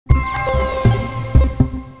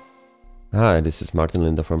Hi, this is Martin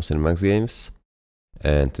Linda from Cinemax Games,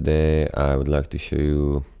 and today I would like to show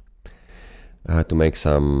you how to make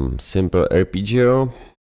some simple arpeggio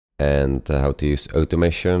and how to use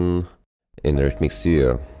automation in Rytmik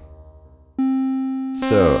Studio.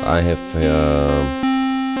 So I have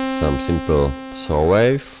some simple saw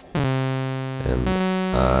wave, and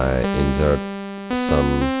I insert some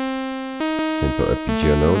simple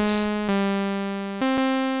arpeggio notes.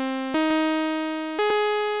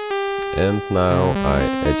 And now I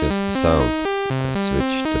adjust the sound. I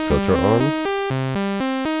switch the filter on,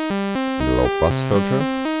 the low pass filter.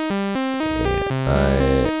 I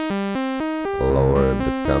lower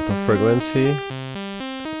the cutoff frequency,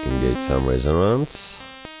 engage some resonance.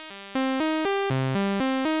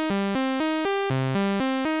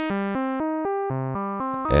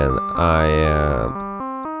 And I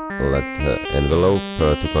let the envelope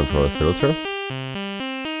to control the filter.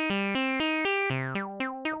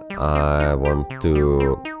 I want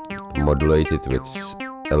to modulate it with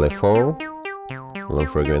LFO, low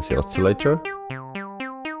frequency oscillator,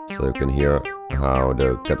 so you can hear how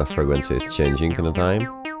the cutoff frequency is changing in the time.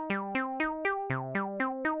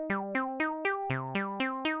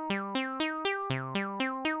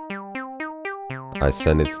 I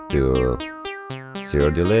send it to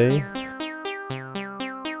zero delay,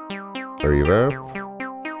 reverb.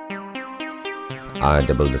 I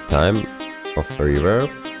double the time of the reverb.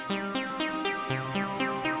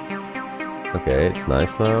 Okay, it's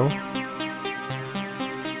nice now.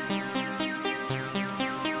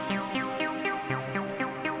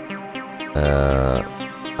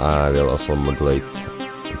 I will also modulate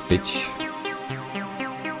the pitch,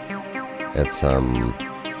 add some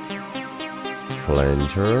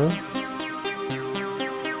flanger.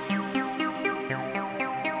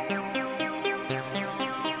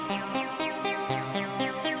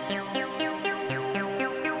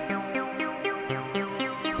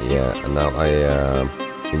 Yeah, and now I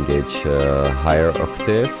engage higher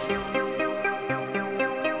octave.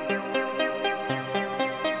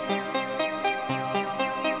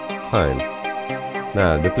 Fine.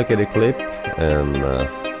 Now duplicate the clip and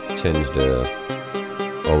change the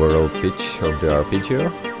overall pitch of the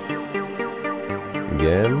arpeggio.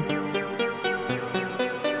 Again.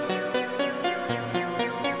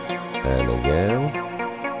 And again.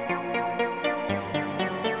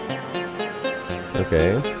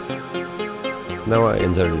 Okay. Now I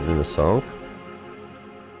insert it in the song.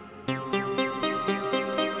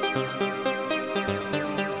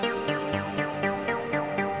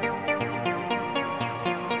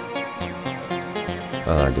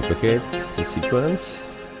 Duplicate the sequence.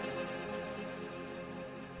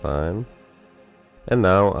 Fine. And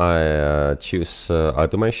now I choose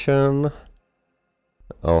automation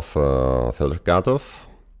of filter cutoff,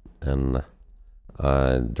 and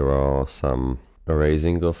I draw some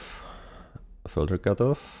erasing of filter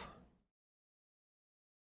cutoff.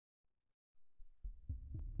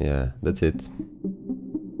 Yeah, that's it.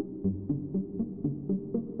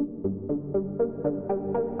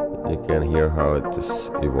 You can hear how it is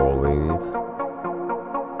evolving.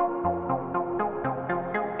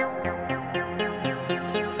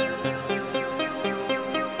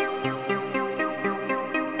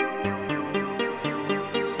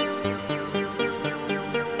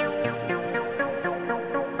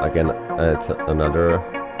 I can add another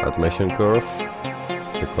automation curve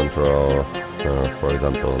to control, for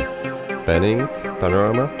example, panning,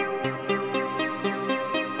 panorama.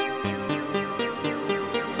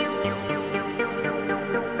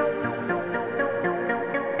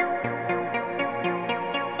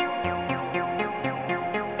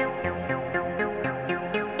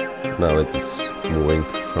 Now it is moving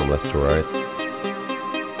from left to right.